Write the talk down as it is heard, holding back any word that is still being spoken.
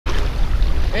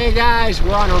Hey guys,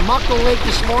 we're on Oromocto Lake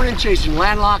this morning chasing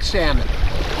landlocked salmon.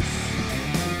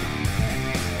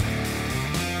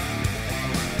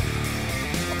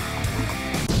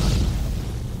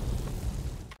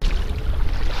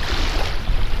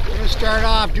 We're going to start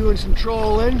off doing some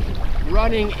trolling,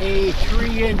 running a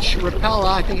 3-inch Rapella.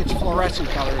 I think it's fluorescent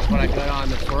color is what I got on,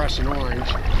 the fluorescent orange.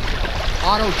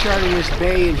 Auto charting this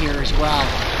bay in here as well.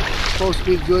 It's supposed to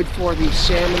be good for the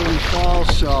salmon in the fall,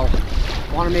 so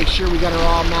want to make sure we got her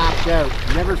all mapped out.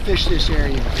 Never fished this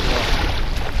area before.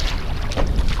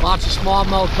 Lots of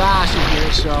smallmouth bass in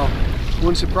here, so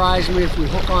wouldn't surprise me if we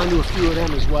hook onto a few of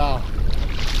them as well.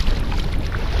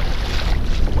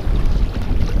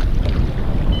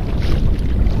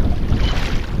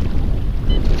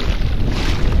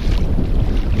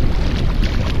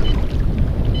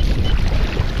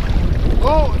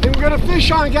 Oh, then we got a fish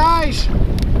on, guys.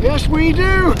 Yes, we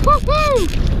do. Woo-hoo!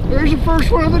 There's the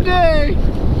first one of the day.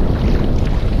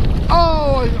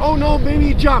 Oh no, maybe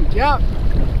he jumped. Yep.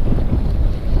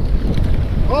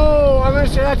 Oh, I'm gonna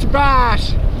say that's a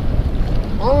bass.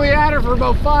 Only had her for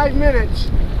about 5 minutes.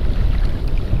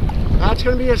 That's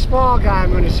gonna be a small guy,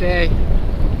 I'm gonna say.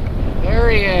 There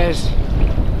he is.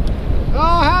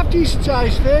 Oh, half decent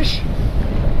sized fish.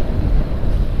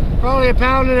 Probably a 1.5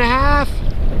 pounds.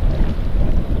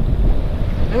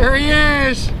 There he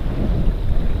is.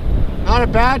 Not a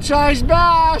bad sized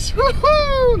bass.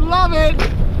 Woohoo! Love it.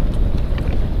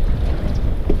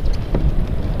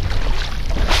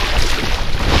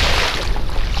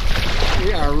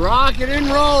 We are rocking and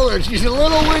rolling. She's a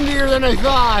little windier than I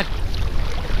thought.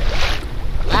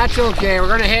 That's okay. We're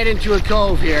going to head into a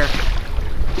cove here.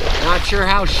 Not sure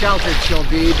how sheltered she'll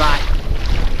be, but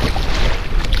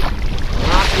we're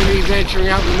not going to be venturing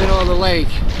out in the middle of the lake.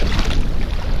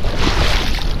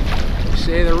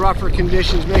 Say the rougher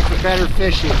conditions make for better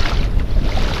fishing.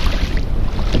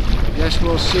 Guess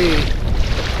we'll see.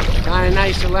 Kind of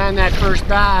nice to land that first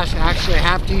bass. Actually, a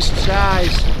half decent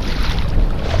size.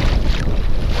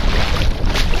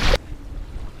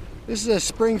 This is a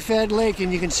spring-fed lake,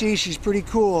 and you can see she's pretty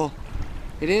cool.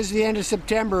 It is the end of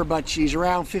September, but she's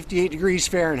around 58 degrees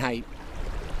Fahrenheit.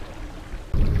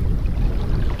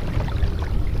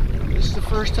 This is the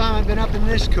first time I've been up in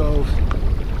this cove.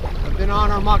 I've been on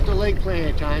Oromocto Lake plenty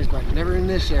of times, but never in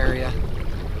this area.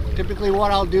 Typically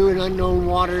what I'll do in unknown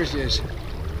waters is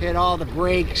hit all the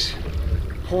breaks,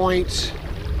 points,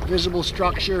 visible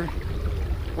structure.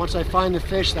 Once I find the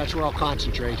fish, that's where I'll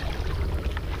concentrate.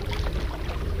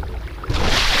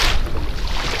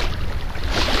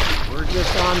 We're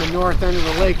just on the north end of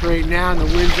the lake right now, and the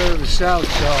wind's out of the south,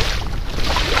 so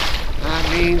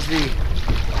that means the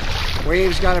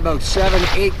waves got about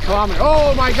 7-8 kilometers.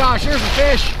 Oh my gosh, there's a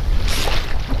fish!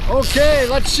 Okay,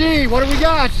 let's see, what do we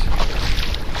got?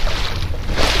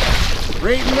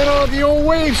 Right in the middle of the old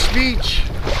wave speech.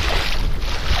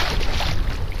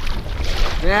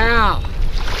 Now,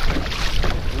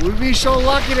 would we be so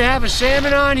lucky to have a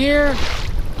salmon on here?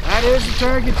 That is the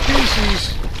target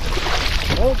species.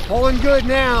 Oh, pulling good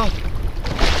now.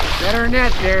 Got our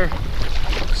net there.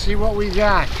 Let's see what we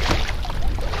got.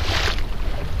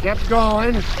 Kept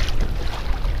going.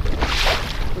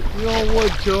 Put the old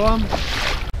wood to him.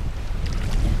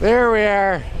 There we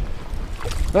are.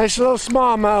 Nice little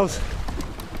smallmouth.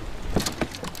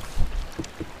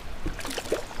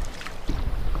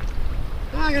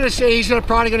 I'm gonna say he's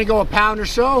probably gonna go a pound or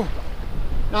so.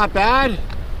 Not bad.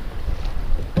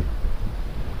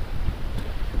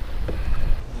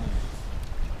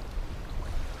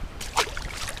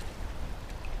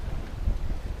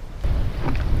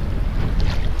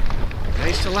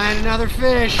 Nice to land another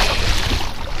fish.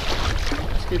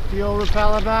 Let's get the old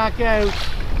Rapella back out.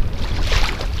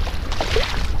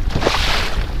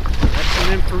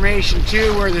 Information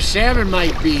too where the salmon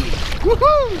might be.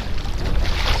 Woohoo!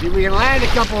 See if we can land a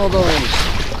couple of those.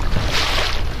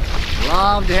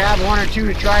 Love to have 1 or 2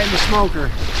 to try in the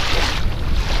smoker.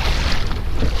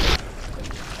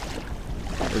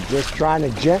 We're just trying to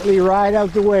gently ride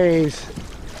out the waves.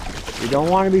 We don't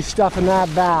want to be stuffing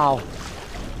that bow.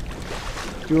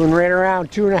 Doing right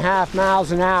around 2.5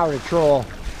 miles an hour to troll.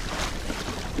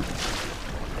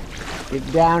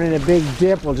 Get down in a big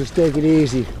dip, we'll just take it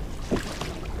easy.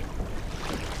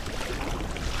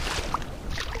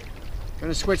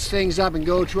 Gonna switch things up and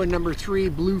go to a number 3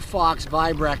 Blue Fox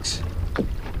Vibrex.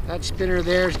 That spinner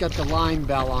there's got the line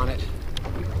bell on it.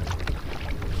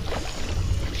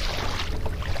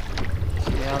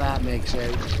 See how that makes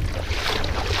out.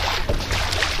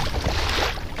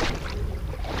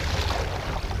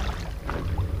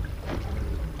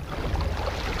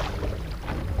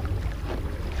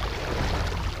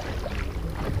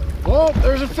 Oh,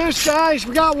 there's a fish, guys.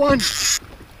 We got one.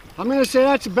 I'm gonna say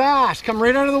that's a bass, come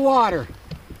right out of the water.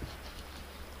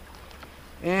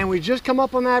 And we just come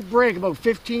up on that break about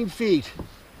 15 feet.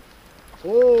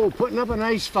 Oh, putting up a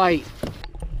nice fight.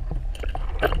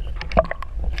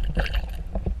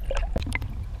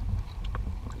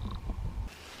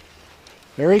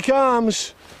 There he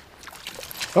comes.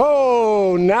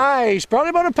 Oh, nice.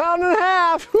 Probably about 1.5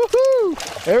 pounds.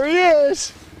 Woohoo! There he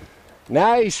is.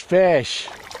 Nice fish.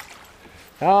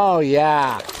 Oh,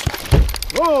 yeah.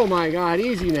 Oh my God,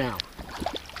 easy now.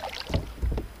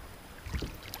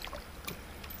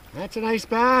 That's a nice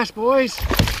bass, boys.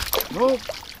 Nope.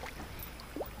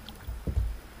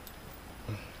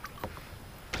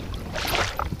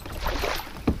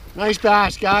 Nice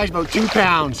bass, guys, about 2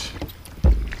 pounds.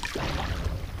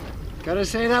 Gotta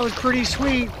say that was pretty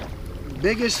sweet.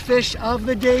 Biggest fish of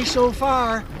the day so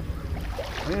far.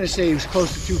 I'm gonna say he was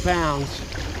close to 2 pounds.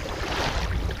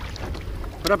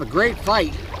 Put up a great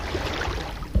fight.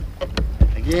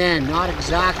 Again, not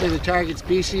exactly the target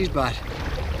species, but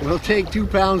we'll take 2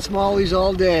 pound smallies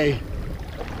all day.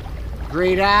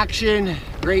 Great action,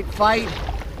 great fight,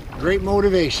 great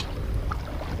motivation.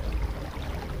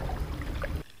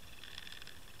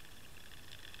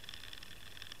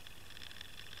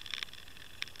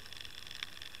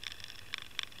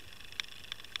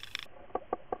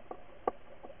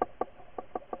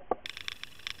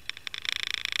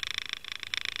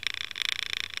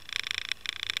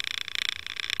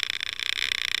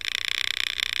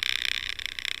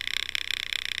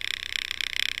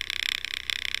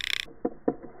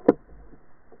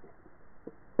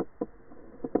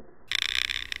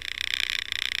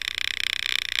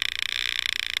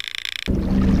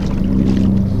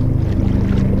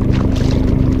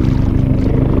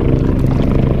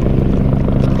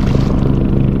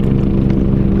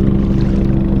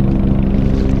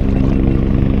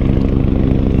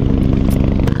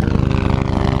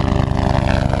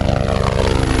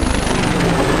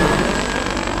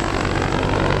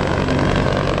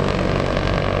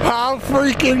 How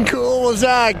freaking cool was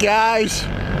that, guys?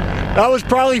 That was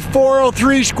probably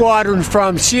 403 Squadron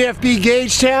from CFB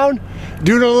Gagetown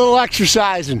doing a little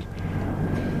exercising.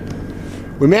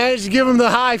 We managed to give him the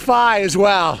high five as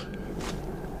well.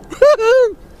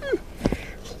 Woohoo!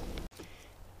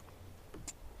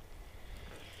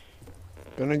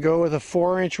 Gonna go with a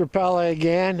 4-inch Rapella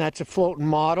again. That's a floating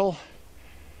model.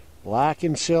 Black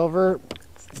and silver.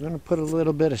 I'm gonna put a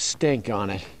little bit of stink on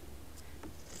it.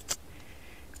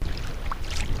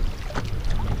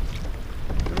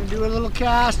 Do a little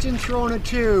casting, throw in a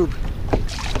tube.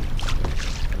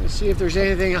 Let's see if there's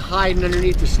anything hiding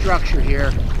underneath the structure here.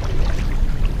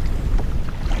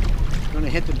 Gonna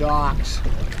hit the docks.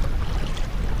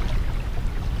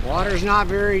 Water's not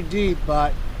very deep,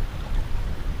 but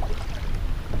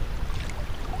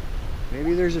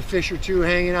maybe there's a fish or two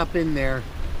hanging up in there.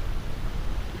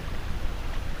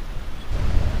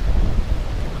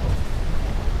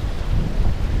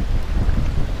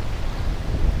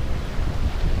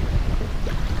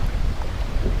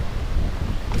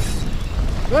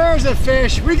 There's a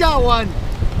fish. We got one.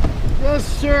 Yes,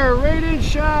 sir. Right in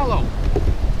shallow.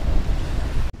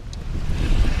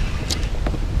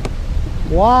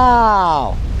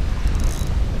 Wow.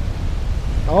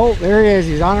 Oh, there he is.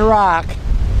 He's on a rock.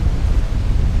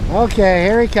 Okay,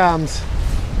 here he comes.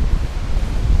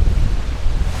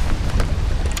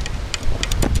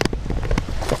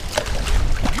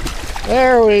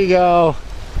 There we go.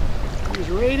 He's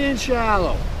right in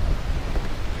shallow.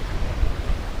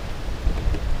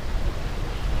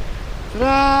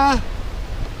 Ta-da!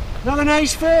 Another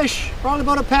nice fish, probably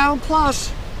about 1 pound plus.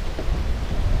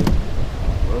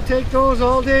 We'll take those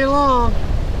all day long.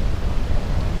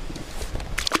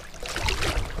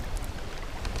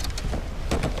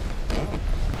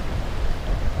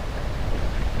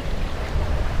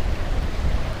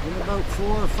 In about 4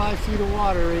 or 5 feet of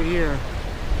water right here.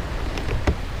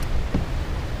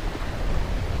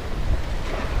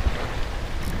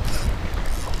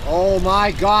 Oh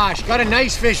my gosh, got a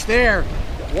nice fish there.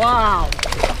 Wow.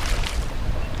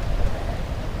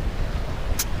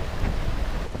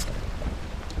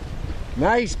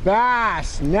 Nice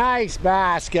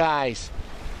bass, guys.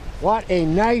 What a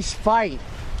nice fight.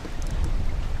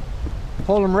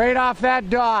 Pulled him right off that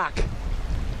dock.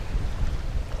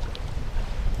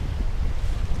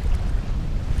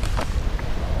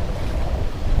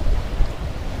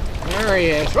 There he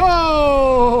is.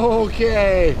 Oh,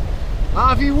 okay.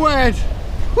 Off he went.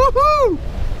 Woohoo!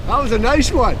 That was a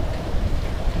nice one.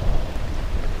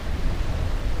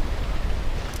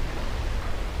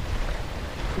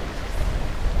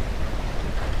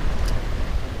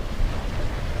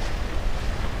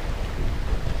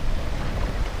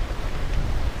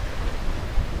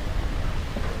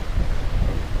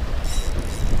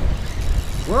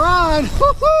 on.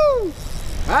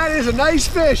 Woohoo! That is a nice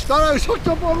fish. Thought I was hooked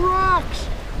up on rocks.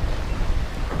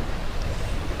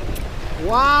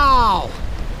 Wow.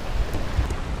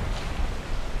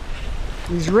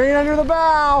 He's right under the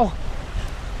bow.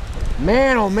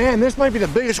 Man, oh man, this might be the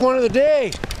biggest one of the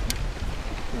day.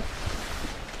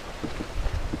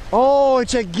 Oh,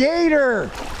 it's a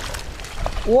gator.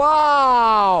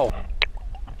 Wow.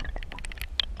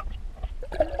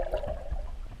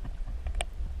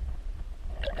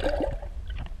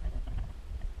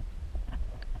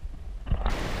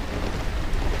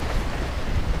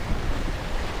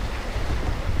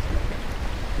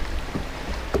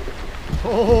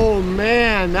 Oh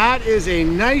man, that is a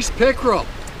nice pickerel.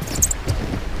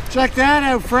 Check that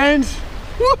out, friends.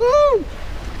 Woohoo!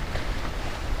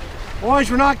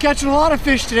 Boys, we're not catching a lot of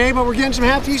fish today, but we're getting some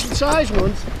half decent sized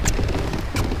ones.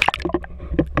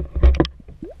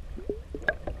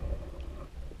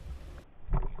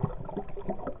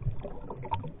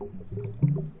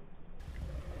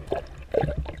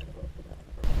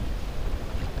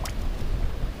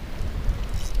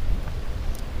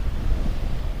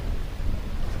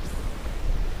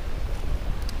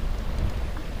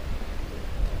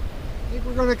 I think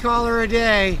we're going to call her a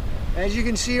day. As you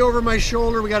can see over my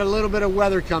shoulder, we got a little bit of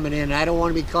weather coming in. I don't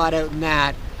want to be caught out in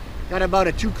that. Got about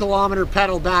a 2-kilometer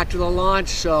pedal back to the launch,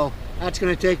 so that's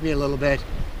going to take me a little bit.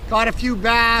 Caught a few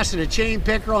bass and a chain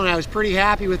pickerel, and I was pretty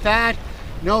happy with that.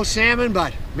 No salmon,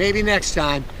 but maybe next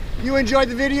time. If you enjoyed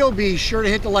the video, be sure to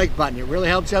hit the like button. It really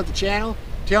helps out the channel.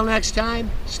 Till next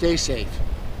time, stay safe.